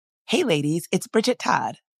Hey ladies, it's Bridget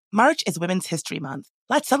Todd. March is Women's History Month.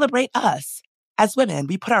 Let's celebrate us. As women,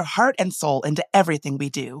 we put our heart and soul into everything we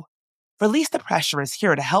do. Release the Pressure is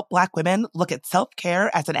here to help Black women look at self-care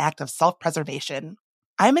as an act of self-preservation.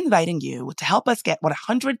 I'm inviting you to help us get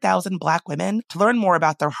 100,000 Black women to learn more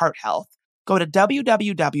about their heart health. Go to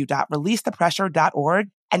www.releasethepressure.org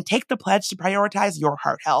and take the pledge to prioritize your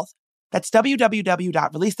heart health. That's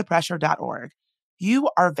www.releasethepressure.org. You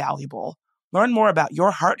are valuable. Learn more about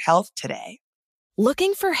your heart health today.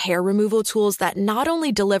 Looking for hair removal tools that not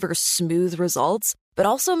only deliver smooth results, but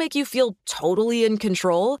also make you feel totally in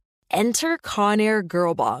control? Enter Conair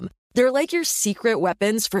Girl Bomb. They're like your secret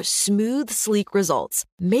weapons for smooth, sleek results,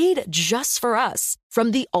 made just for us.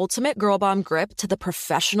 From the ultimate Girl Bomb grip to the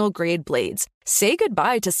professional-grade blades, say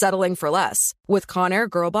goodbye to settling for less. With Conair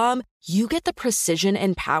Girl Bomb, you get the precision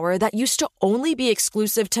and power that used to only be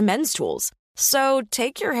exclusive to men's tools. So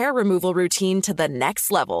take your hair removal routine to the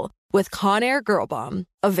next level with Conair Girl Bomb.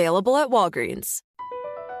 Available at Walgreens.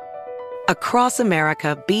 Across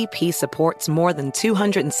America, BP supports more than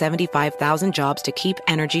 275,000 jobs to keep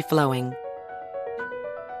energy flowing.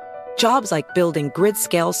 Jobs like building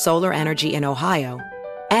grid-scale solar energy in Ohio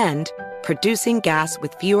and producing gas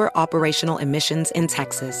with fewer operational emissions in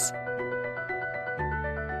Texas.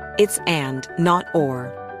 It's and, not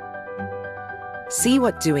or. See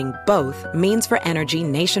what doing both means for energy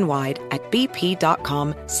nationwide at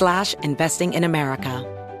bp.com/investing in America.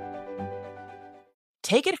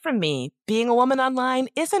 Take it from me, being a woman online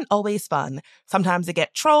isn't always fun. Sometimes you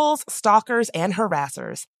get trolls, stalkers, and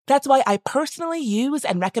harassers. That's why I personally use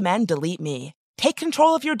and recommend Delete Me. Take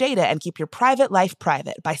control of your data and keep your private life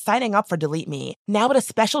private by signing up for Delete Me, now at a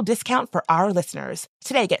special discount for our listeners.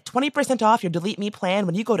 Today, get 20% off your Delete Me plan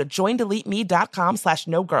when you go to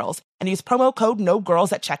joindeleteme.com/nogirls and use promo code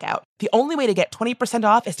NOGIRLS at checkout. The only way to get 20%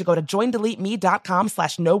 off is to go to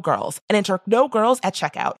joindeleteme.com/nogirls and enter NOGIRLS at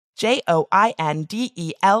checkout.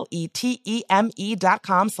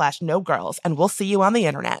 joindeleteme.com/nogirls, and we'll see you on the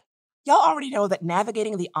internet. Y'all already know that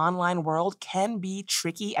navigating the online world can be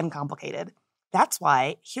tricky and complicated. That's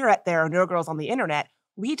why, here at There Are No Girls on the Internet,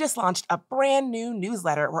 we just launched a brand new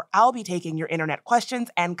newsletter where I'll be taking your internet questions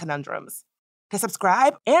and conundrums. To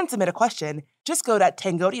subscribe and submit a question, just go to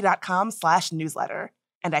tangoti.com/newsletter.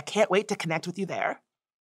 And I can't wait to connect with you there.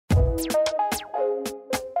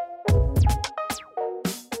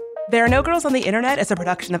 There Are No Girls on the Internet is a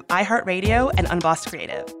production of iHeartRadio and Unbossed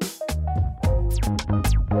Creative.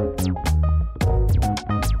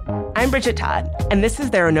 I'm Bridget Todd, and this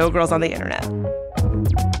is There Are No Girls on the Internet.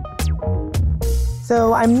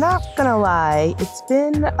 So I'm not gonna lie, it's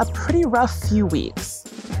been a pretty rough few weeks.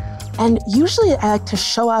 And usually I like to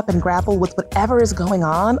show up and grapple with whatever is going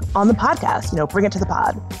on the podcast, bring it to the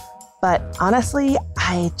pod. But honestly,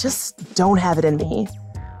 I just don't have it in me.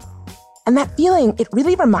 And that feeling, it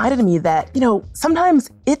really reminded me that, sometimes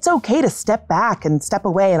it's okay to step back and step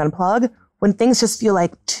away and unplug when things just feel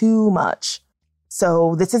like too much.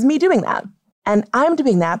 So this is me doing that. And I'm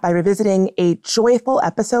doing that by revisiting a joyful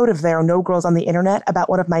episode of There Are No Girls on the Internet about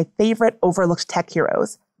one of my favorite overlooked tech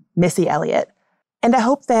heroes, Missy Elliott. And I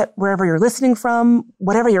hope that wherever you're listening from,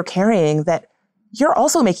 whatever you're carrying, that you're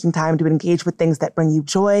also making time to engage with things that bring you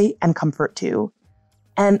joy and comfort too.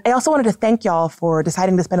 And I also wanted to thank y'all for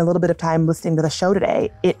deciding to spend a little bit of time listening to the show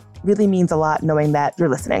today. It really means a lot knowing that you're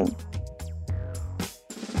listening.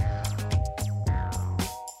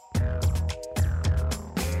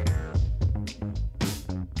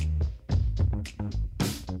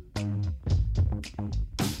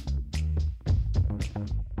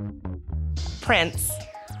 Prince,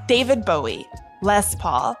 David Bowie, Les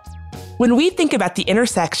Paul. When we think about the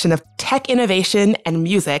intersection of tech innovation and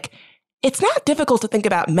music, it's not difficult to think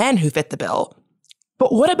about men who fit the bill.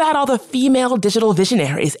 But what about all the female digital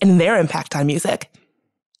visionaries and their impact on music?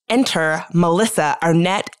 Enter Melissa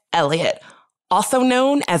Arnett Elliott, also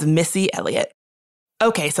known as Missy Elliott.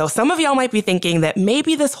 Okay, so some of y'all might be thinking that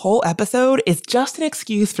maybe this whole episode is just an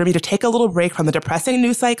excuse for me to take a little break from the depressing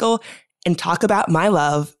news cycle and talk about my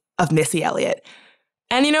love of Missy Elliott.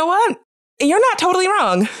 And you know what? You're not totally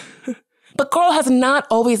wrong. But girl has not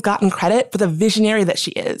always gotten credit for the visionary that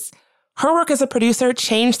she is. Her work as a producer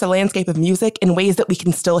changed the landscape of music in ways that we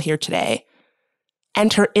can still hear today.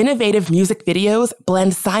 And her innovative music videos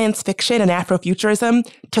blend science fiction and Afrofuturism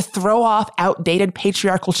to throw off outdated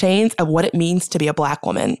patriarchal chains of what it means to be a Black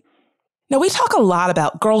woman. Now, we talk a lot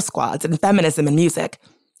about girl squads and feminism in music,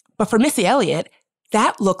 but for Missy Elliott,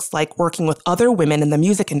 that looks like working with other women in the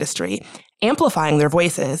music industry, amplifying their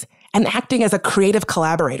voices, and acting as a creative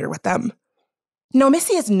collaborator with them. Now,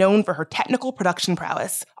 Missy is known for her technical production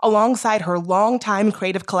prowess, alongside her longtime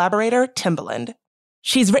creative collaborator, Timbaland.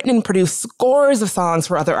 She's written and produced scores of songs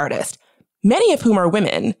for other artists, many of whom are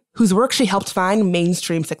women, whose work she helped find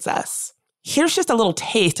mainstream success. Here's just a little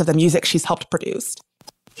taste of the music she's helped produce.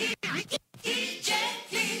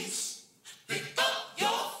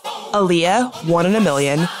 Aaliyah, 1 in a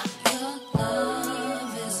Million.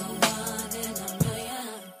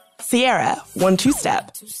 Ciara, 1-2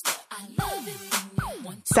 Step.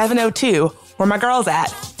 702, Where My Girls At.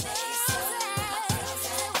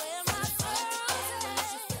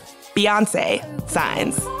 Beyonce,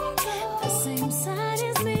 Signs.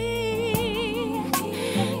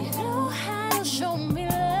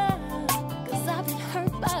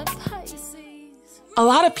 A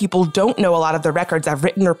lot of people don't know a lot of the records I've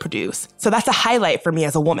written or produced, so that's a highlight for me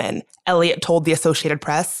as a woman, Elliott told the Associated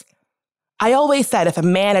Press. I always said if a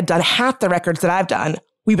man had done half the records that I've done,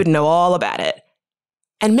 we would know all about it.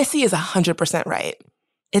 And Missy is 100% right.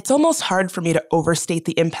 It's almost hard for me to overstate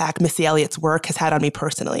the impact Missy Elliott's work has had on me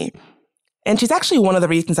personally. And she's actually one of the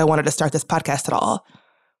reasons I wanted to start this podcast at all.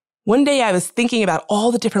 One day I was thinking about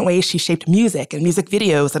all the different ways she shaped music and music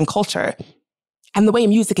videos and culture, and the way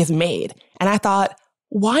music is made. And I thought,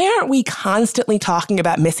 why aren't we constantly talking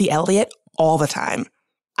about Missy Elliott all the time?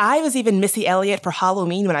 I was even Missy Elliott for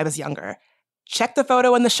Halloween when I was younger. Check the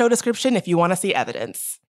photo in the show description if you want to see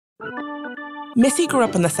evidence. Missy grew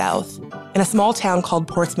up in the South, in a small town called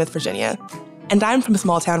Portsmouth, Virginia. And I'm from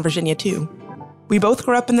small town Virginia, too. We both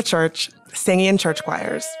grew up in the church, singing in church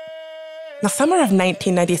choirs. The summer of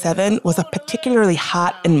 1997 was a particularly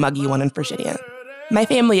hot and muggy one in Virginia. My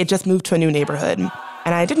family had just moved to a new neighborhood,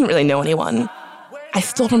 and I didn't really know anyone. I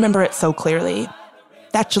still remember it so clearly.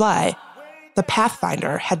 That July, the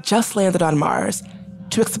Pathfinder had just landed on Mars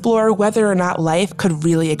to explore whether or not life could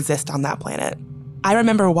really exist on that planet. I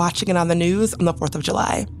remember watching it on the news on the 4th of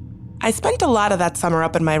July. I spent a lot of that summer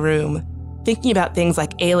up in my room, thinking about things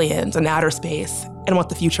like aliens and outer space and what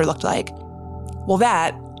the future looked like. Well,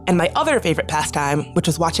 that, and my other favorite pastime, which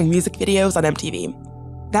was watching music videos on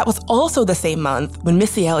MTV. That was also the same month when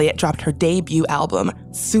Missy Elliott dropped her debut album,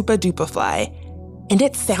 Supa Dupa Fly, and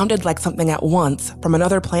it sounded like something at once from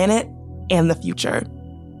another planet and the future.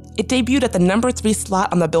 It debuted at the number 3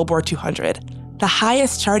 slot on the Billboard 200, the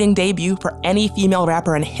highest charting debut for any female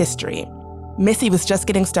rapper in history. Missy was just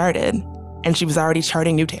getting started, and she was already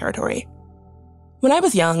charting new territory. When I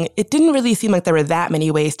was young, it didn't really seem like there were that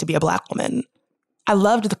many ways to be a Black woman. I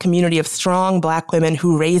loved the community of strong Black women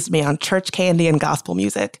who raised me on church candy and gospel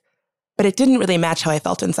music, but it didn't really match how I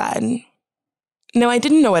felt inside. No, I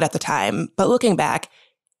didn't know it at the time, but looking back,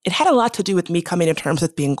 it had a lot to do with me coming to terms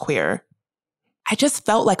with being queer. I just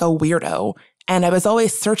felt like a weirdo, and I was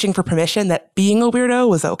always searching for permission that being a weirdo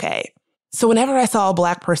was okay. So whenever I saw a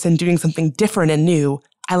Black person doing something different and new,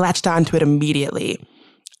 I latched onto it immediately.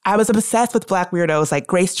 I was obsessed with Black weirdos like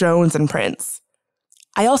Grace Jones and Prince.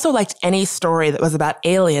 I also liked any story that was about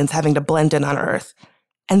aliens having to blend in on Earth.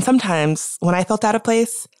 And sometimes, when I felt out of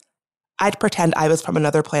place, I'd pretend I was from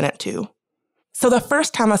another planet too. So the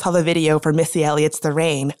first time I saw the video for Missy Elliott's The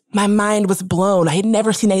Rain, my mind was blown. I had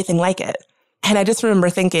never seen anything like it. And I just remember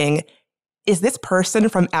thinking, is this person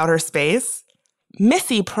from outer space?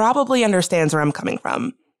 Missy probably understands where I'm coming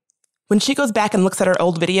from. When she goes back and looks at her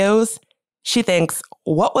old videos, she thinks,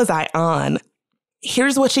 what was I on?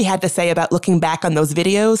 Here's what she had to say about looking back on those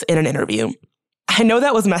videos in an interview. I know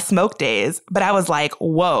that was my smoke days, but I was like,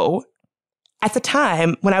 whoa. At the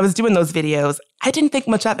time, when I was doing those videos, I didn't think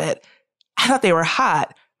much of it. I thought they were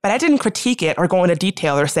hot, but I didn't critique it or go into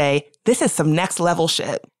detail or say, this is some next level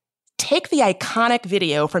shit. Take the iconic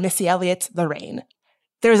video for Missy Elliott's The Rain.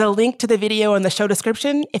 There's a link to the video in the show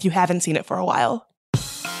description if you haven't seen it for a while.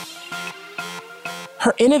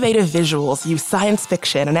 Her innovative visuals use science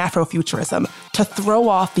fiction and Afrofuturism to throw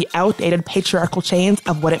off the outdated patriarchal chains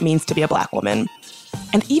of what it means to be a Black woman.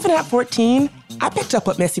 And even at 14, I picked up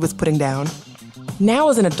what Missy was putting down. Now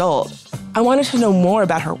as an adult, I wanted to know more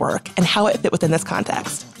about her work and how it fit within this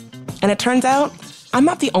context. And it turns out, I'm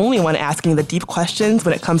not the only one asking the deep questions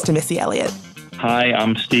when it comes to Missy Elliott. Hi,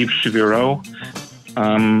 I'm Steve Shaviro.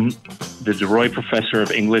 I'm the DeRoy Professor of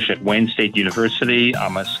English at Wayne State University.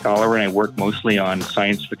 I'm a scholar and I work mostly on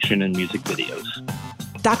science fiction and music videos.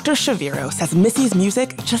 Dr. Shaviro says Missy's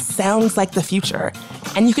music just sounds like the future,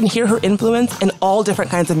 and you can hear her influence in all different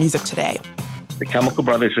kinds of music today. The Chemical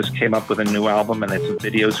Brothers just came up with a new album and they have some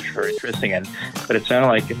videos which are interesting, but it sounded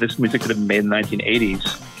like this music could have been made in the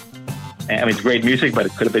 1980s. I mean, it's great music, but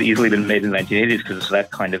it could have easily been made in the 1980s because it's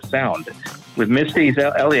that kind of sound. With Missy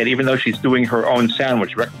Elliott, even though she's doing her own sound,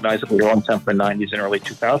 which is recognizably her own sound from the 90s and early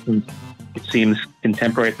 2000s, it seems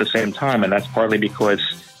contemporary at the same time, and that's partly because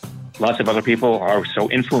lots of other people are so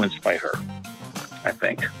influenced by her, I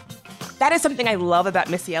think. that is something I love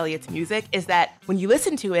about Missy Elliott's music, is that when you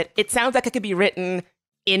listen to it, it sounds like it could be written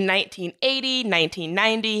in 1980,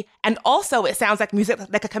 1990, and also it sounds like music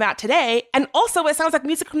that could come out today, and also it sounds like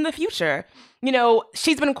music from the future. You know,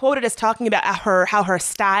 she's been quoted as talking about how her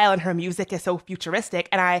style and her music is so futuristic,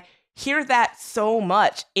 and I hear that so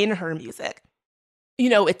much in her music. You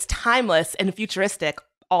know, it's timeless and futuristic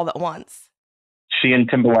all at once. She and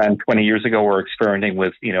Timbaland 20 years ago were experimenting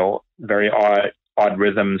with, you know, very odd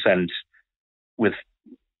rhythms and with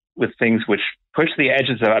things which push the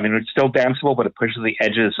edges of, I mean, it's still danceable, but it pushes the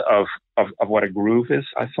edges of what a groove is.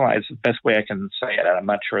 I feel like it's the best way I can say it. And I'm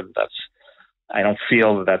not sure that I don't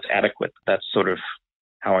feel that that's adequate. That's sort of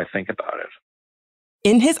how I think about it.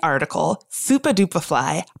 In his article, Supa Dupa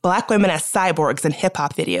Fly, Black Women as Cyborgs in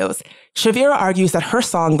Hip-Hop Videos, Shavira argues that her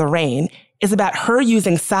song, The Rain, is about her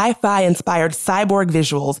using sci-fi-inspired cyborg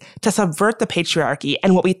visuals to subvert the patriarchy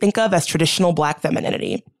and what we think of as traditional Black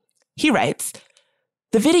femininity. He writes,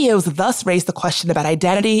 "The videos thus raise the question about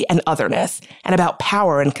identity and otherness, and about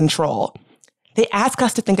power and control. They ask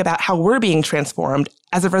us to think about how we're being transformed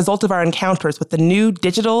as a result of our encounters with the new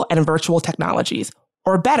digital and virtual technologies.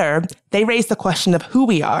 Or better, they raise the question of who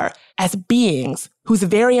we are as beings whose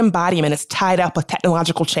very embodiment is tied up with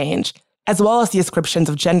technological change, as well as the ascriptions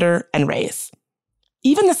of gender and race."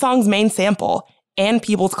 Even the song's main sample, Ann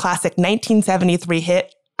Peebles' classic 1973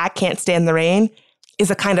 hit, I Can't Stand the Rain, is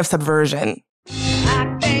a kind of subversion.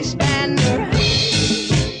 I can't stand the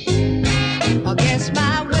rain against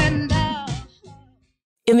my window.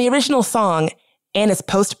 In the original song, Ann is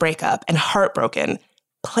post-breakup and heartbroken,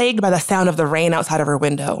 plagued by the sound of the rain outside of her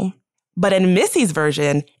window. But in Missy's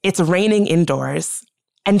version, it's raining indoors.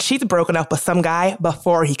 And she's broken up with some guy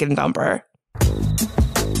before he can dump her.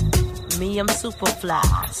 Me, I'm super fly,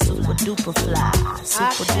 super duper fly,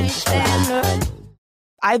 super duper fly.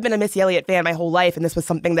 I've been a Missy Elliott fan my whole life, and this was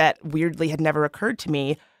something that weirdly had never occurred to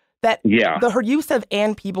me. That her use of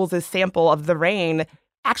Ann Peebles' sample of The Rain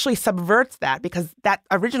actually subverts that, because that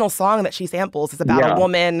original song that she samples is about a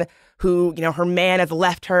woman who, you know, her man has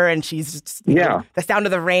left her, and she's just, you know, the sound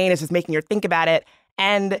of the rain is just making her think about it.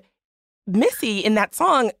 And Missy in that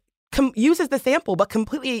song uses the sample, but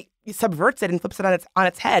completely subverts it and flips it on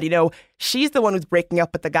its head. You know, she's the one who's breaking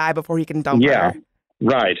up with the guy before he can dump her. Yeah,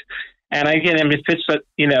 right. And again, I mean, it fits that,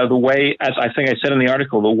 you know, the way, as I think I said in the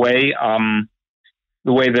article, the way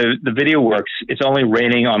the video works, it's only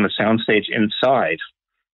raining on the soundstage inside,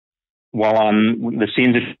 while on the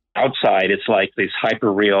scenes outside, it's like these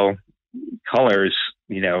hyper real colors,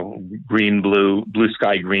 you know, green, blue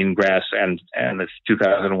sky, green grass, and this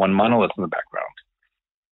 2001 monolith in the background.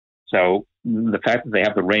 So the fact that they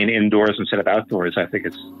have the rain indoors instead of outdoors, I think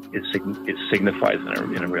it signifies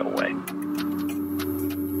in a real way.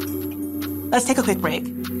 Let's take a quick break.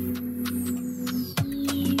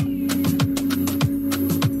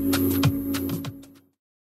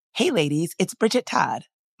 Hey ladies, it's Bridget Todd.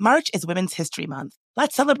 March is Women's History Month.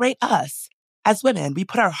 Let's celebrate us. As women, we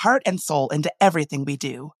put our heart and soul into everything we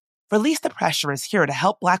do. Release the Pressure is here to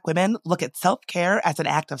help Black women look at self-care as an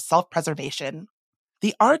act of self-preservation.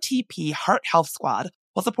 The RTP Heart Health Squad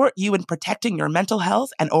will support you in protecting your mental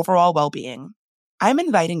health and overall well-being. I'm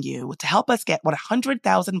inviting you to help us get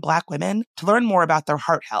 100,000 Black women to learn more about their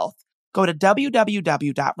heart health. Go to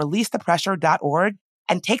www.releasethepressure.org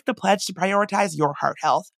and take the pledge to prioritize your heart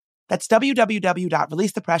health. That's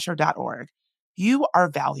www.releasethepressure.org. You are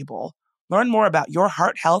valuable. Learn more about your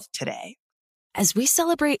heart health today. As we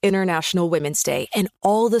celebrate International Women's Day and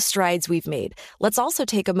all the strides we've made, let's also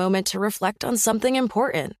take a moment to reflect on something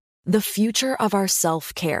important: the future of our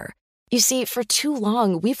self-care. You see, for too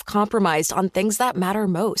long, we've compromised on things that matter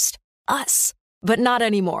most, us. But not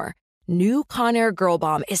anymore. New Conair Girl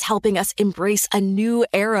Bomb is helping us embrace a new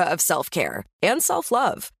era of self-care and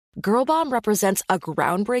self-love. Girl Bomb represents a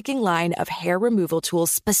groundbreaking line of hair removal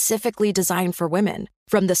tools specifically designed for women.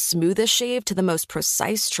 From the smoothest shave to the most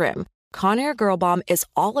precise trim, Conair Girl Bomb is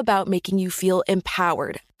all about making you feel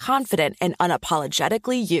empowered, confident, and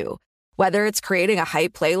unapologetically you. Whether it's creating a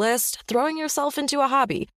hype playlist, throwing yourself into a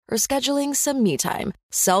hobby, or scheduling some me time,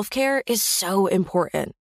 self-care is so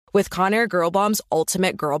important. With Conair Girl Bomb's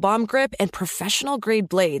ultimate Girl Bomb grip and professional-grade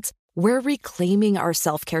blades, we're reclaiming our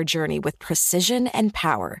self-care journey with precision and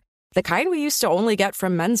power, the kind we used to only get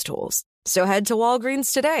from men's tools. So head to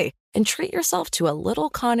Walgreens today and treat yourself to a little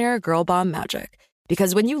Conair Girl Bomb magic.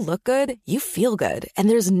 Because when you look good, you feel good, and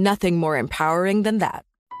there's nothing more empowering than that.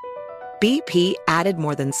 BP added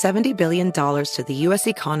more than $70 billion to the U.S.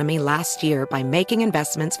 economy last year by making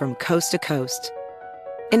investments from coast to coast.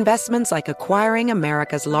 Investments like acquiring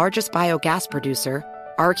America's largest biogas producer,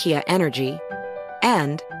 Archaea Energy,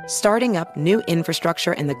 and starting up new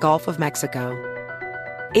infrastructure in the Gulf of Mexico.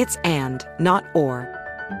 It's and, not or.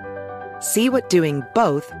 See what doing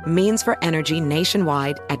both means for energy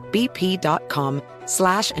nationwide at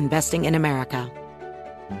bp.com/investing in America.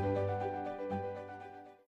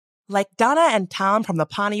 Like Donna and Tom from the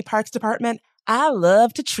Pawnee Parks Department, I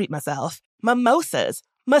love to treat myself. Mimosas,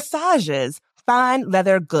 massages, fine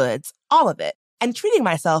leather goods, all of it. And treating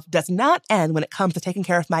myself does not end when it comes to taking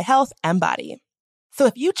care of my health and body. So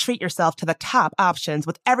if you treat yourself to the top options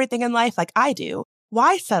with everything in life like I do,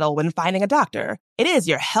 why settle when finding a doctor? It is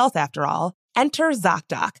your health after all. Enter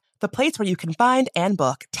ZocDoc, the place where you can find and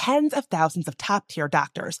book tens of thousands of top-tier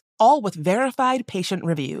doctors, all with verified patient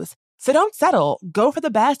reviews. So don't settle. Go for the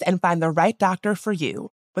best and find the right doctor for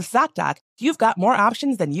you. With ZocDoc, you've got more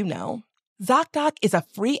options than you know. ZocDoc is a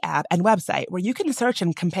free app and website where you can search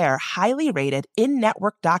and compare highly rated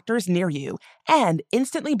in-network doctors near you and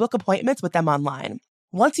instantly book appointments with them online.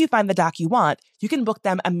 Once you find the doc you want, you can book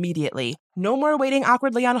them immediately. No more waiting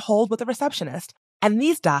awkwardly on hold with a receptionist. And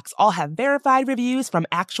these docs all have verified reviews from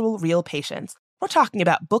actual real patients. We're talking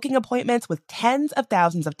about booking appointments with tens of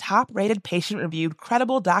thousands of top-rated patient-reviewed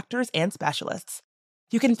credible doctors and specialists.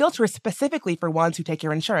 You can filter specifically for ones who take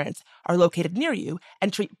your insurance, are located near you,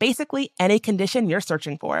 and treat basically any condition you're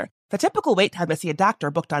searching for. The typical wait time to see a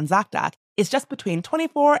doctor booked on ZocDoc is just between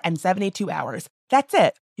 24 and 72 hours. That's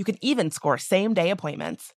it. You can even score same-day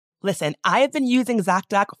appointments. Listen, I have been using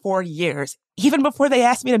ZocDoc for years, even before they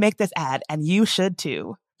asked me to make this ad, and you should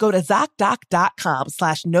too. Go to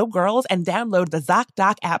ZocDoc.com/NoGirls and download the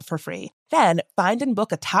ZocDoc app for free. Then find and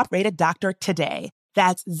book a top-rated doctor today.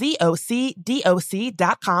 That's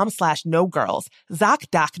ZocDoc.com/NoGirls.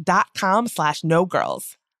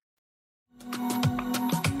 ZocDoc.com/NoGirls.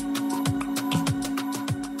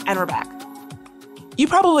 And we're back. You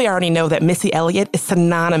probably already know that Missy Elliott is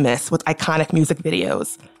synonymous with iconic music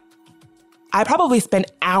videos. I probably spent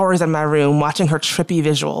hours in my room watching her trippy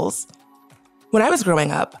visuals. When I was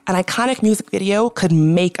growing up, an iconic music video could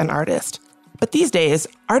make an artist. But these days,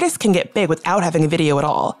 artists can get big without having a video at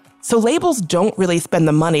all. So labels don't really spend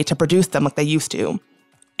the money to produce them like they used to.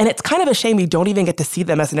 And it's kind of a shame we don't even get to see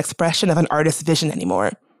them as an expression of an artist's vision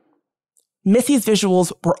anymore. Missy's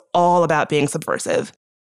visuals were all about being subversive.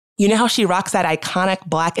 You know how she rocks that iconic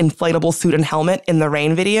black inflatable suit and helmet in the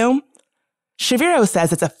Rain video? Shaviro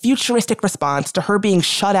says it's a futuristic response to her being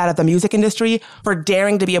shut out of the music industry for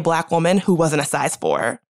daring to be a black woman who wasn't a size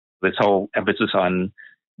 4. This whole emphasis on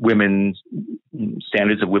women's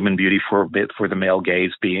standards of women beauty for the male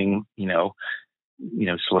gaze being,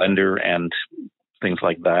 slender and things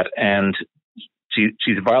like that. And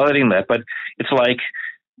she's violating that, but it's like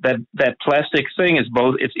that plastic thing is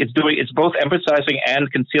both, it's both emphasizing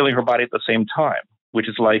and concealing her body at the same time, which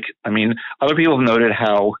is like, other people have noted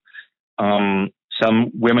how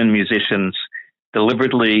some women musicians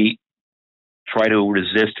deliberately try to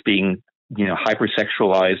resist being,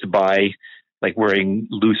 hypersexualized by like wearing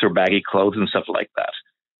loose or baggy clothes and stuff like that.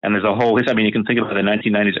 And there's a whole, you can think about the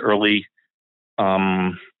 1990s early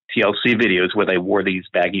TLC videos where they wore these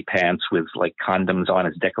baggy pants with like condoms on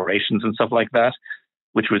as decorations and stuff like that,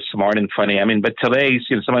 which was smart and funny. But today,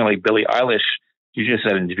 something like Billie Eilish, she just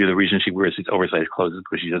said in an interview the reason she wears these oversized clothes is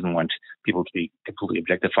because she doesn't want people to be completely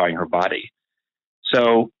objectifying her body.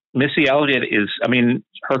 So Missy Elliott is,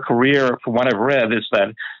 her career, from what I've read, is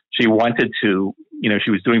that she wanted to,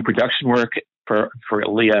 she was doing production work for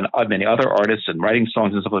Aaliyah and many other artists and writing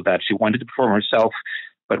songs and stuff like that. She wanted to perform herself,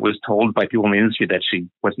 but was told by people in the industry that she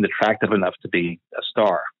wasn't attractive enough to be a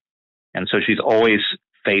star. And so she's always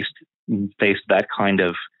faced that kind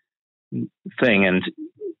of thing. And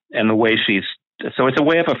the way so it's a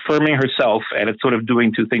way of affirming herself, and it's sort of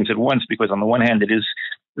doing two things at once, because on the one hand, it is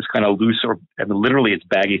this kind of loose, literally it's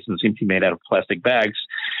baggy since it seems to be made out of plastic bags.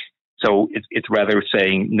 So it's rather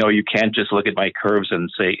saying, no, you can't just look at my curves and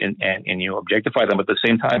say, and you objectify them. But at the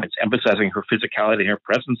same time, it's emphasizing her physicality and her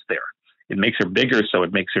presence there. It makes her bigger, so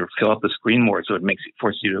it makes her fill up the screen more. So it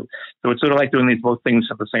forces you to. So it's sort of like doing these both things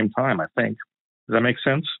at the same time, I think. Does that make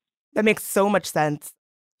sense? That makes so much sense.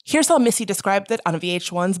 Here's how Missy described it on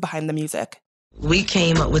VH1's Behind the Music. We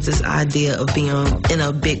came up with this idea of being in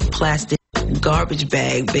a big plastic garbage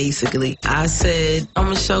bag, basically. I said, I'm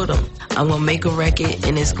going to show them. I'm going to make a record,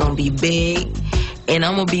 and it's going to be big. And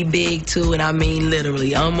I'm going to be big, too, and I mean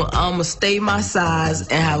literally. I'm going to stay my size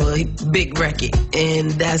and have a big record,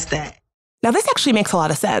 and that's that. Now, this actually makes a lot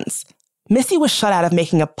of sense. Missy was shut out of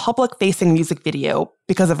making a public-facing music video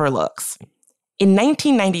because of her looks. In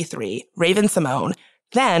 1993, Raven-Symoné,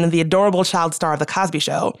 then the adorable child star of The Cosby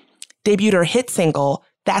Show, debuted her hit single,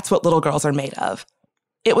 That's What Little Girls Are Made Of.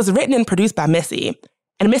 It was written and produced by Missy,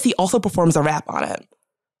 and Missy also performs a rap on it.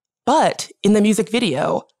 But in the music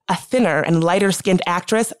video, a thinner and lighter-skinned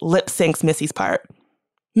actress lip-syncs Missy's part.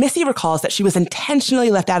 Missy recalls that she was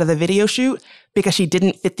intentionally left out of the video shoot because she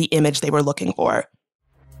didn't fit the image they were looking for.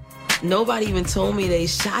 Nobody even told me they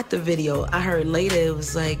shot the video. I heard later it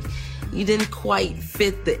was like, you didn't quite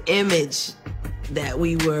fit the image that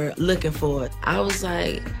we were looking for. I was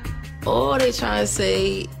like, oh, they trying to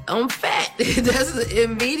say I'm fat. That's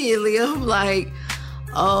immediately, I'm like,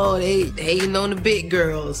 oh, they hating on the big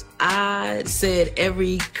girls. I said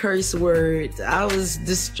every curse word. I was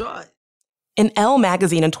distraught. In Elle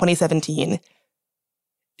magazine in 2017,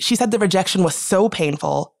 she said the rejection was so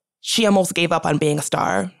painful, she almost gave up on being a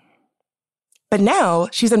star. But now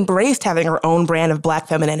she's embraced having her own brand of Black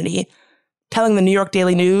femininity, telling the New York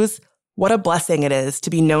Daily News what a blessing it is to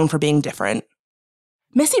be known for being different.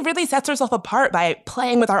 Missy really sets herself apart by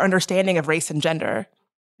playing with our understanding of race and gender.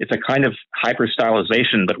 It's a kind of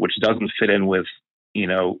hyper-stylization, but which doesn't fit in with,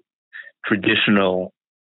 traditional,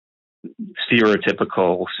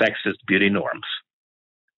 stereotypical sexist beauty norms.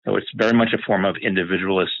 So it's very much a form of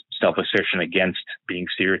individualist self-assertion against being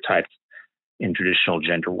stereotyped in traditional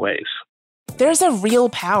gender ways. There's a real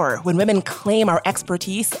power when women claim our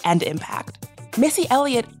expertise and impact. Missy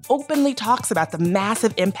Elliott openly talks about the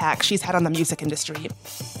massive impact she's had on the music industry,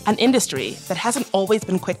 an industry that hasn't always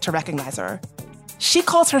been quick to recognize her. She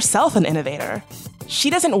calls herself an innovator. She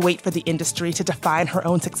doesn't wait for the industry to define her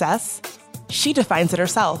own success. She defines it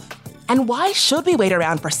herself. And why should we wait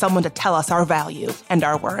around for someone to tell us our value and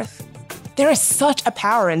our worth? There is such a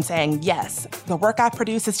power in saying, yes, the work I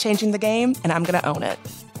produce is changing the game, and I'm going to own it.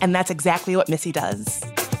 And that's exactly what Missy does.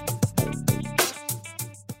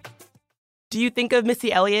 Do you think of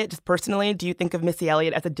Missy Elliott, just personally, do you think of Missy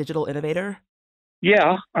Elliott as a digital innovator?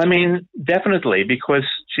 Yeah, definitely, because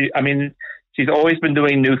she's always been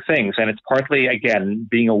doing new things. And it's partly, again,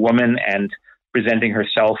 being a woman and presenting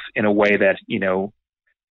herself in a way that,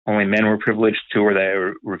 only men were privileged to, or they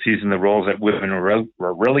were refusing the roles that women were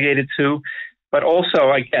relegated to. But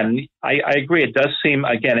also, again, I agree. It does seem,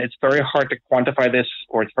 again, it's very hard to quantify this,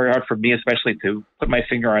 or it's very hard for me especially to put my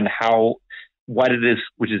finger on what it is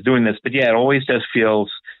which is doing this. But yeah, it always just feels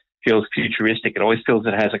futuristic. It always feels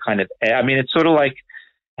it has a kind of, it's sort of like,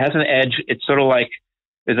 has an edge. It's sort of like,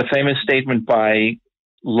 there's a famous statement by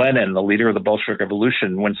Lenin, the leader of the Bolshevik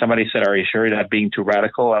Revolution, when somebody said, "Are you sure you're not being too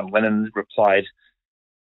radical?" And Lenin replied,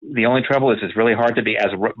 "The only trouble is it's really hard to be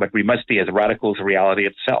but we must be as radical as reality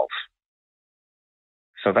itself."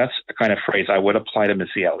 So that's a kind of phrase I would apply to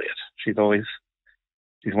Missy Elliott. She's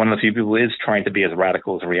one of the few people who is trying to be as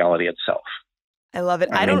radical as reality itself. I love it.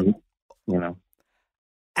 I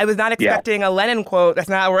was not expecting a Lenin quote. That's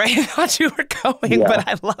not where I thought you were going, but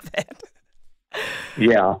I love it.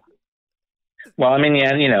 Yeah. Well,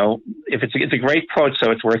 if it's a great quote,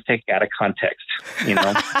 so it's worth taking out of context,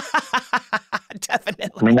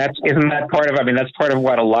 Definitely. Isn't that part of, that's part of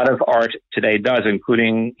what a lot of art today does,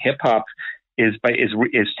 including hip hop, is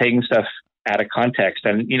taking stuff out of context.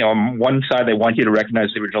 And, on one side, they want you to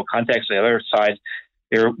recognize the original context. On the other side,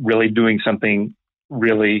 they're really doing something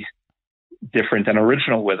really different and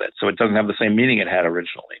original with it. So it doesn't have the same meaning it had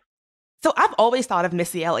originally. So I've always thought of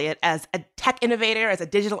Missy Elliott as a tech innovator, as a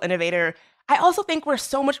digital innovator. I also think we're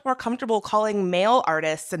so much more comfortable calling male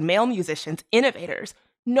artists and male musicians innovators.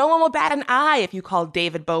 No one will bat an eye if you call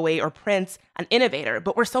David Bowie or Prince an innovator,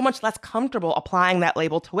 but we're so much less comfortable applying that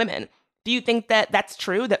label to women. Do you think that that's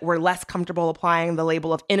true, that we're less comfortable applying the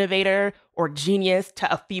label of innovator or genius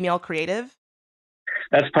to a female creative?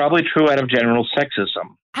 That's probably true out of general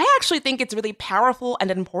sexism. I actually think it's really powerful and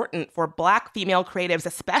important for Black female creatives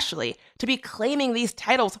especially to be claiming these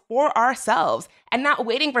titles for ourselves and not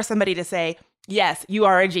waiting for somebody to say, yes, you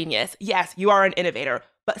are a genius. Yes, you are an innovator.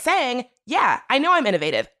 But saying, yeah, I know I'm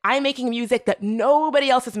innovative. I'm making music that nobody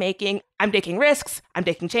else is making. I'm taking risks. I'm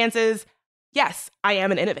taking chances. Yes, I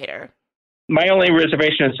am an innovator. My only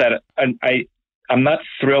reservation is that I'm not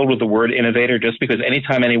thrilled with the word innovator, just because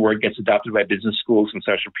anytime any word gets adopted by business schools and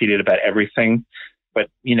starts repeated about everything, but,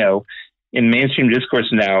 in mainstream discourse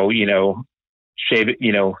now,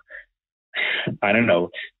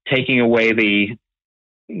 taking away the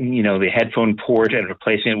headphone port and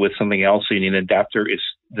replacing it with something else so you need an adapter is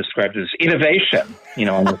described as innovation,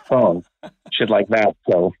 on the phone, shit like that.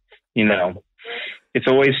 So, it's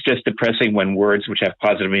always just depressing when words which have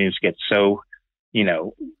positive meanings get so,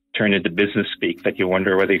 turned into business speak that you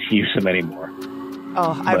wonder whether you can use them anymore.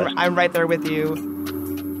 Oh, I'm right there with you.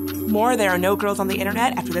 More There Are No Girls on the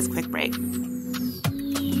Internet after this quick break.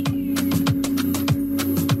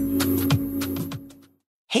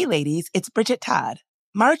 Hey ladies, it's Bridget Todd.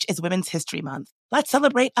 March is Women's History Month. Let's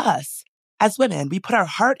celebrate us. As women, we put our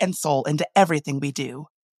heart and soul into everything we do.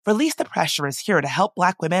 Release the Pressure is here to help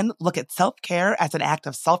Black women look at self-care as an act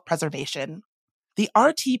of self-preservation. The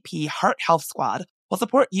RTP Heart Health Squad will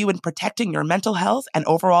support you in protecting your mental health and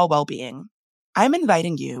overall well-being. I'm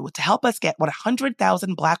inviting you to help us get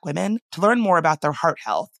 100,000 Black women to learn more about their heart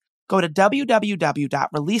health. Go to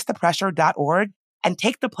www.releasethepressure.org and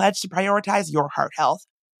take the pledge to prioritize your heart health.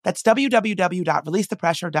 That's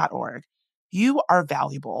www.releasethepressure.org. You are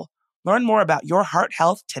valuable. Learn more about your heart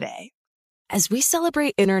health today. As we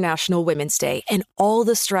celebrate International Women's Day and all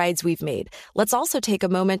the strides we've made, let's also take a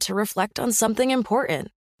moment to reflect on something important: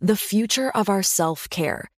 the future of our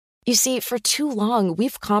self-care. You see, for too long,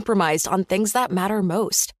 we've compromised on things that matter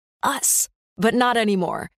most, us. But not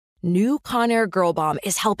anymore. New Conair Girl Bomb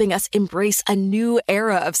is helping us embrace a new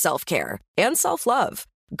era of self-care and self-love.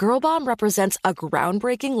 Girl Bomb represents a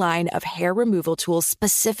groundbreaking line of hair removal tools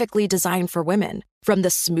specifically designed for women. From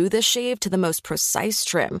the smoothest shave to the most precise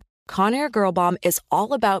trim, Conair Girl Bomb is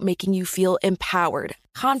all about making you feel empowered,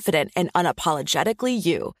 confident, and unapologetically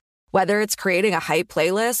you. Whether it's creating a hype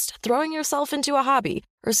playlist, throwing yourself into a hobby,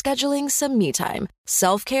 or scheduling some me time,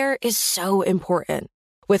 self-care is so important.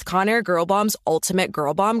 With Conair Girl Bomb's ultimate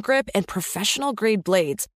Girl Bomb grip and professional-grade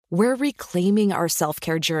blades, we're reclaiming our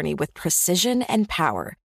self-care journey with precision and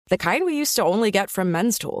power, the kind we used to only get from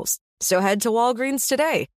men's tools. So head to Walgreens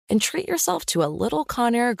today and treat yourself to a little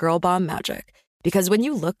Conair Girl Bomb magic. Because when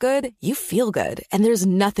you look good, you feel good, and there's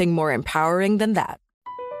nothing more empowering than that.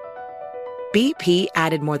 BP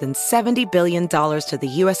added more than $70 billion to the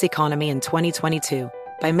U.S. economy in 2022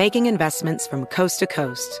 by making investments from coast to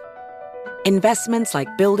coast. Investments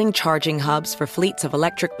like building charging hubs for fleets of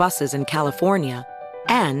electric buses in California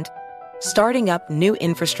and starting up new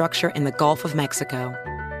infrastructure in the Gulf of Mexico.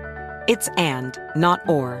 It's and, not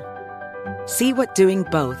or. See what doing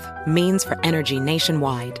both means for energy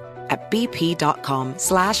nationwide at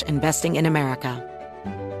bp.com/investing in America.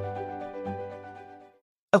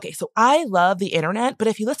 Okay, so I love the internet, but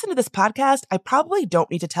if you listen to this podcast, I probably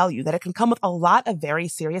don't need to tell you that it can come with a lot of very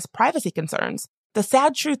serious privacy concerns. The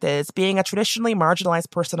sad truth is, being a traditionally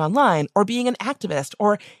marginalized person online, or being an activist,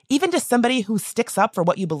 or even just somebody who sticks up for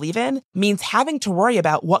what you believe in, means having to worry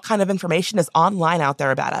about what kind of information is online out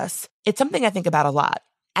there about us. It's something I think about a lot.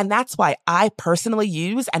 And that's why I personally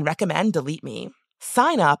use and recommend Delete Me.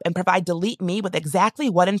 Sign up and provide Delete Me with exactly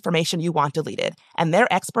what information you want deleted, and their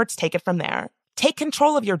experts take it from there. Take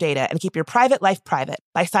control of your data and keep your private life private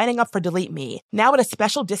by signing up for Delete Me, now at a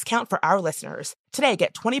special discount for our listeners. Today,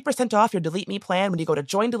 get 20% off your Delete Me plan when you go to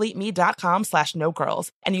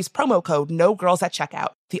joindeleteme.com/nogirls and use promo code NOGIRLS at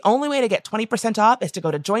checkout. The only way to get 20% off is to go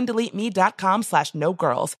to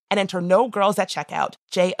joindeleteme.com/nogirls and enter NOGIRLS at checkout.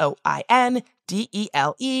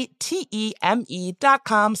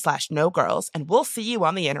 JOINDELETEME.com/nogirls, and we'll see you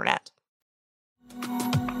on the internet.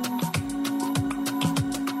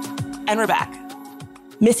 And we're back.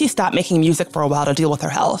 Missy stopped making music for a while to deal with her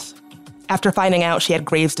health, after finding out she had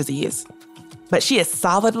Graves' disease. But she is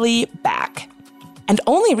solidly back. And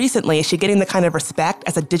only recently is she getting the kind of respect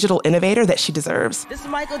as a digital innovator that she deserves. This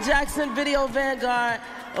Michael Jackson Video Vanguard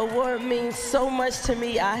Award means so much to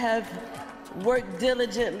me. I have worked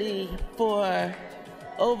diligently for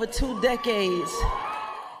over 2 decades.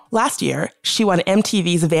 Last year, she won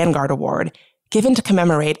MTV's Vanguard Award, given to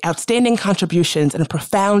commemorate outstanding contributions and a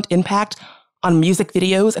profound impact on music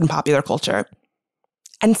videos and popular culture.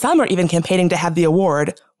 And some are even campaigning to have the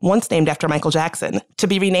award, once named after Michael Jackson, to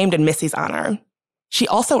be renamed in Missy's honor. She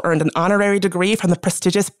also earned an honorary degree from the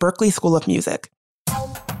prestigious Berklee School of Music.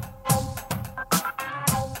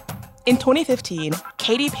 In 2015,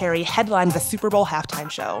 Katy Perry headlined the Super Bowl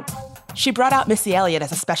halftime show. She brought out Missy Elliott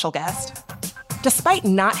as a special guest. Despite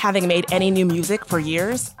not having made any new music for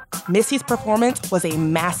years, Missy's performance was a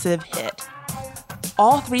massive hit.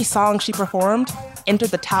 All 3 songs she performed entered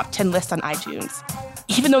the top 10 list on iTunes,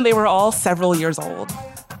 even though they were all several years old.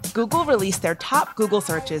 Google released their top Google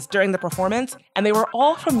searches during the performance, and they were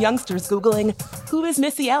all from youngsters Googling, "Who is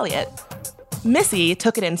Missy Elliott?" Missy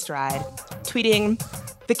took it in stride, tweeting,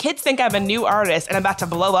 "The kids think I'm a new artist and I'm about to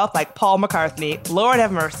blow up like Paul McCartney. Lord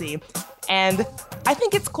have mercy." And I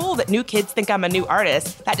think it's cool that new kids think I'm a new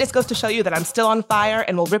artist. That just goes to show you that I'm still on fire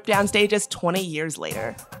and will rip down stages 20 years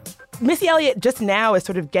later. Missy Elliott just now is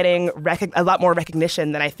sort of getting a lot more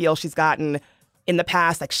recognition than I feel she's gotten in the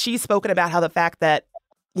past. Like, she's spoken about how the fact that,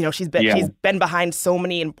 you know, she's been behind so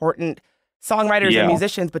many important songwriters and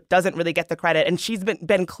musicians, but doesn't really get the credit. And she's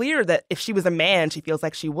been clear that if she was a man, she feels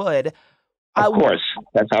like she would. Of course,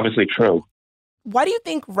 that's obviously true. Why do you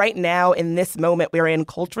think right now, in this moment we're in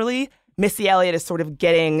culturally, Missy Elliott is sort of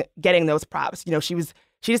getting those props? You know, she was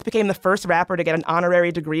She just became the first rapper to get an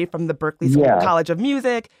honorary degree from the Berklee School College of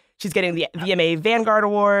Music. She's getting the VMA Vanguard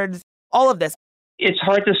Awards, all of this. It's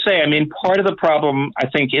hard to say. I mean, part of the problem, I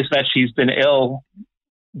think, is that she's been ill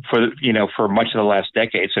for much of the last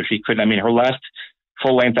decade. So she couldn't, I mean, her last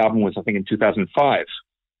full-length album was, I think, in 2005.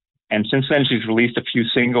 And since then, she's released a few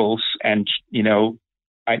singles. And,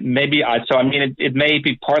 it may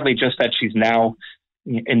be partly just that she's now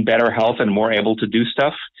in better health and more able to do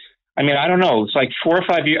stuff. I mean, I don't know. It's like 4 or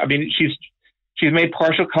 5 years. I mean, she's made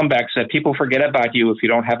partial comebacks that people forget about you if you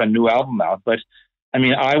don't have a new album out. But I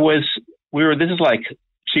mean,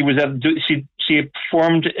 she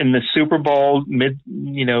performed in the Super Bowl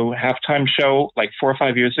halftime show like 4 or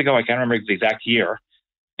 5 years ago. I can't remember the exact year.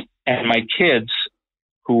 And my kids,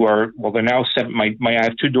 who are, they're now seven. I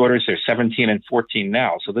have 2 daughters. They're 17 and 14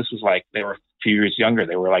 now. So this was like, they were a few years younger.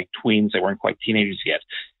 They were like tweens. They weren't quite teenagers yet.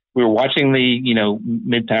 We were watching the,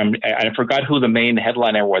 midtime. I forgot who the main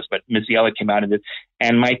headliner was, but Missy Elliott came out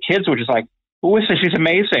and my kids were just like, "Who is this? She's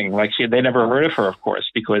amazing!" Like they never heard of her, of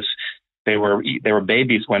course, because they were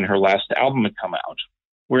babies when her last album had come out.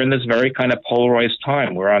 We're in this very kind of polarized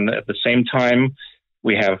time. At the same time,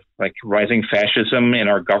 we have like rising fascism in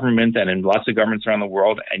our government and in lots of governments around the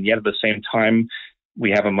world, and yet at the same time,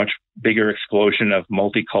 we have a much bigger explosion of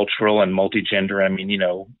multicultural and multigender. I mean,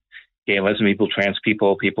 gay and lesbian people, trans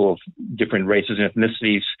people, people of different races and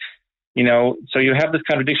ethnicities, so you have this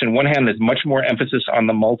contradiction. On one hand, there's much more emphasis on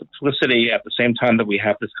the multiplicity at the same time that we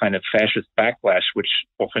have this kind of fascist backlash, which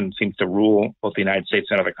often seems to rule both the United States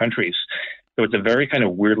and other countries. So it's a very kind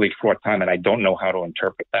of weirdly fraught time, and I don't know how to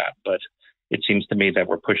interpret that, but it seems to me that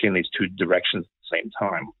we're pushing these two directions at the same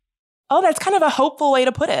time. Oh, that's kind of a hopeful way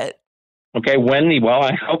to put it. Okay, Wendy, well,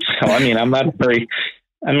 I hope so. I mean, I'm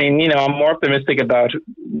more optimistic about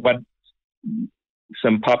what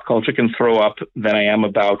some pop culture can throw up than I am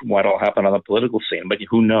about what will happen on the political scene. But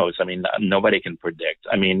who knows? I mean, nobody can predict.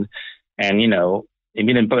 I mean, and,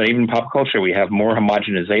 even pop culture, we have more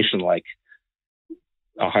homogenization, like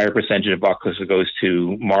a higher percentage of box office goes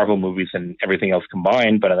to Marvel movies and everything else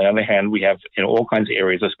combined. But on the other hand, we have in all kinds of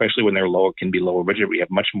areas, especially when they're low, can be lower budget, we have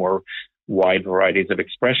much more wide varieties of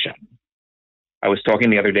expression. I was talking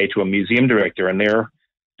the other day to a museum director, and they're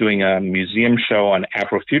doing a museum show on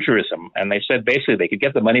Afrofuturism. And they said basically they could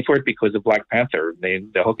get the money for it because of Black Panther.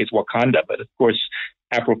 The hook is Wakanda. But of course,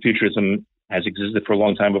 Afrofuturism has existed for a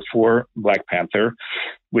long time before Black Panther,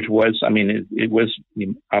 which was, it was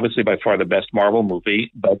obviously by far the best Marvel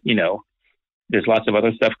movie. But, there's lots of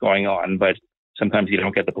other stuff going on, but sometimes you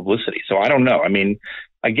don't get the publicity. So I don't know. I mean,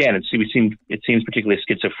 again, it seems particularly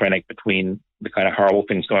schizophrenic between the kind of horrible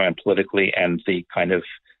things going on politically and the kind of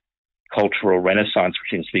cultural renaissance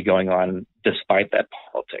which seems to be going on despite that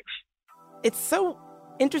politics. It's so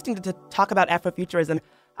interesting to talk about Afrofuturism.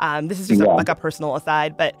 This is just like a personal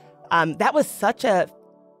aside, but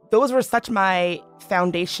those were such my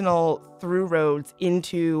foundational through roads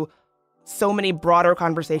into so many broader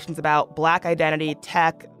conversations about Black identity,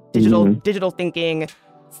 tech, digital thinking,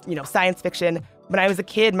 science fiction. When I was a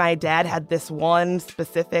kid, my dad had this one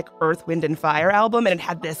specific Earth, Wind, and Fire album, and it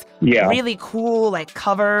had this really cool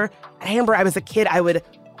cover. And I remember I was a kid, I would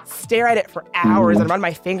stare at it for hours and run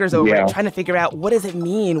my fingers over it, trying to figure out, what does it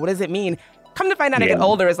mean? What does it mean? Come to find out, I get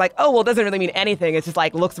older, it's like, oh, well, it doesn't really mean anything. It's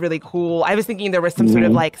just looks really cool. I was thinking there was some sort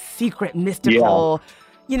of secret, mystical,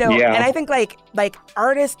 and I think like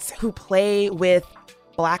artists who play with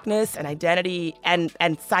Blackness and identity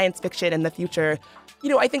and science fiction in the future,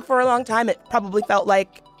 I think for a long time it probably felt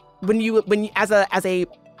like when you as a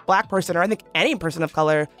Black person, or I think any person of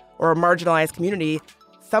color or a marginalized community,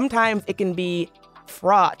 sometimes it can be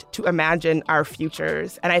fraught to imagine our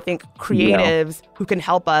futures. And I think creatives who can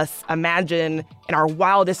help us imagine in our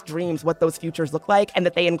wildest dreams what those futures look like and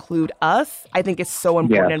that they include us, I think is so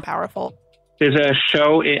important and powerful. There's a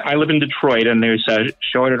show, I live in Detroit, and there's a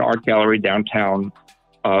show at an art gallery downtown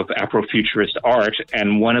of Afrofuturist art.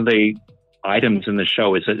 And one of the items in the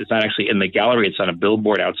show is that it's not actually in the gallery, it's on a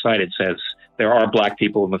billboard outside. It says, "There are Black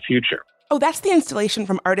people in the future." Oh, that's the installation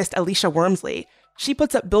from artist Alicia Wormsley. She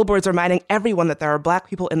puts up billboards reminding everyone that there are Black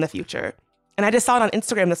people in the future. And I just saw it on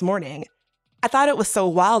Instagram this morning. I thought it was so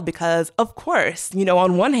wild because, of course,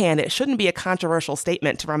 on one hand, it shouldn't be a controversial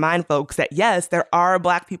statement to remind folks that, yes, there are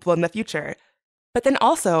Black people in the future. But then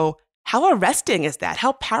also, how arresting is that?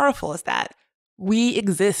 How powerful is that? We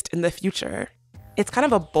exist in the future. It's kind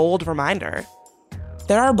of a bold reminder.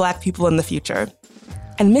 There are Black people in the future.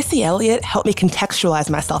 And Missy Elliott helped me contextualize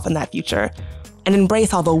myself in that future and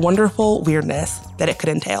embrace all the wonderful weirdness that it could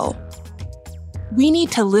entail. We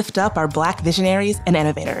need to lift up our Black visionaries and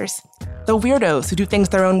innovators, the weirdos who do things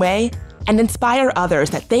their own way, and inspire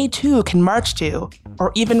others that they too can march to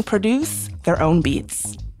or even produce their own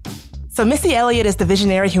beats. So Missy Elliott is the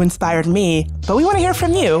visionary who inspired me, but we want to hear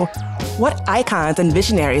from you. What icons and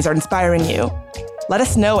visionaries are inspiring you? Let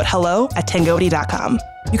us know at hello@tangoti.com.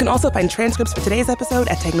 You can also find transcripts for today's episode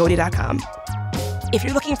at tangoti.com. If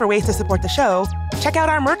you're looking for ways to support the show, check out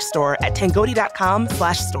our merch store at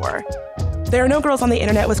tangoti.com/store. There Are No Girls on the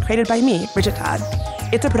Internet was created by me, Bridget Todd.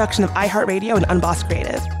 It's a production of iHeartRadio and Unbossed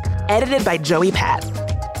Creative. Edited by Joey Pat.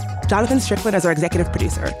 Jonathan Strickland is our executive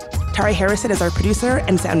producer. Tari Harrison is our producer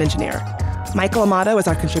and sound engineer. Michael Amato is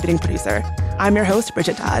our contributing producer. I'm your host,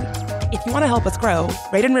 Bridget Todd. If you want to help us grow,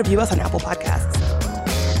 rate and review us on Apple Podcasts.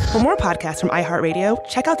 For more podcasts from iHeartRadio,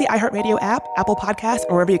 check out the iHeartRadio app, Apple Podcasts,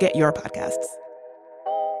 or wherever you get your podcasts.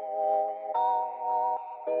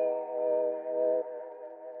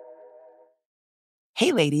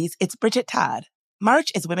 Hey ladies, it's Bridget Todd.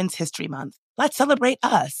 March is Women's History Month. Let's celebrate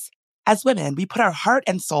us. As women, we put our heart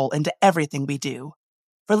and soul into everything we do.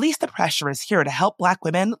 Release the Pressure is here to help Black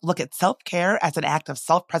women look at self-care as an act of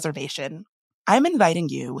self-preservation. I'm inviting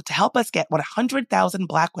you to help us get 100,000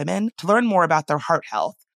 Black women to learn more about their heart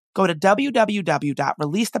health. Go to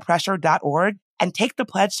www.releasethepressure.org and take the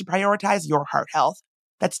pledge to prioritize your heart health.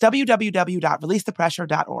 That's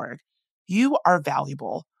www.releasethepressure.org. You are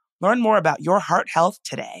valuable. Learn more about your heart health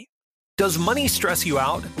today. Does money stress you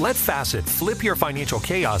out? Let Facet flip your financial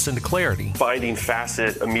chaos into clarity. Finding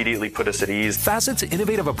Facet immediately put us at ease. Facet's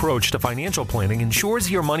innovative approach to financial planning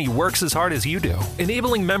ensures your money works as hard as you do,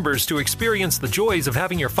 enabling members to experience the joys of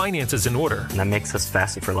having your finances in order. And that makes us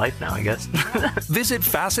Facet for life now, I guess. Visit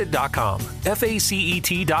Facet.com,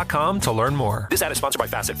 FACET.com to learn more. This ad is sponsored by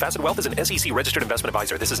Facet. Facet Wealth is an SEC registered investment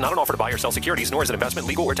advisor. This is not an offer to buy or sell securities, nor is it investment,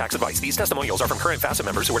 legal, or tax advice. These testimonials are from current Facet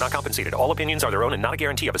members who are not compensated. All opinions are their own and not a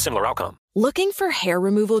guarantee of a similar outcome. Looking for hair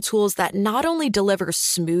removal tools that not only deliver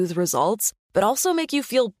smooth results, but also make you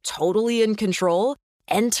feel totally in control?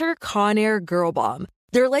 Enter Conair Girl Bomb.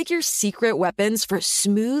 They're like your secret weapons for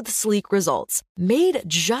smooth, sleek results, made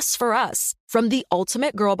just for us. From the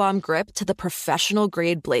ultimate Girl Bomb grip to the professional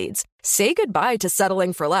grade blades, say goodbye to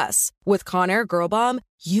settling for less. With Conair Girl Bomb,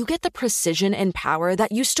 you get the precision and power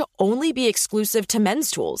that used to only be exclusive to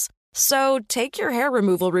men's tools. So take your hair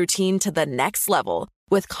removal routine to the next level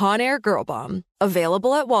with Conair Girl Bomb,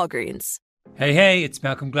 available at Walgreens. Hey, it's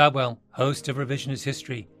Malcolm Gladwell, host of Revisionist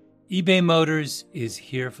History. eBay Motors is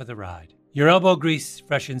here for the ride. Your elbow grease,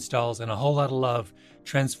 fresh installs, and a whole lot of love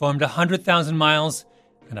transformed 100,000 miles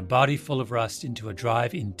and a body full of rust into a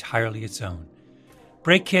drive entirely its own.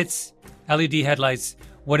 Brake kits, LED headlights,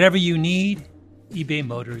 whatever you need, eBay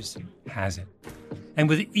Motors has it. And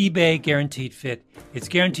with eBay Guaranteed Fit, it's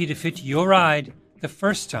guaranteed to fit your ride the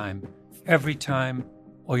first time, every time,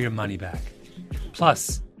 or your money back.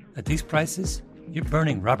 Plus, at these prices, you're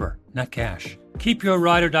burning rubber, not cash. Keep your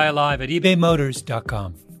ride or die alive at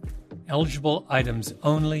ebaymotors.com. Eligible items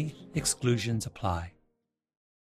only. Exclusions apply.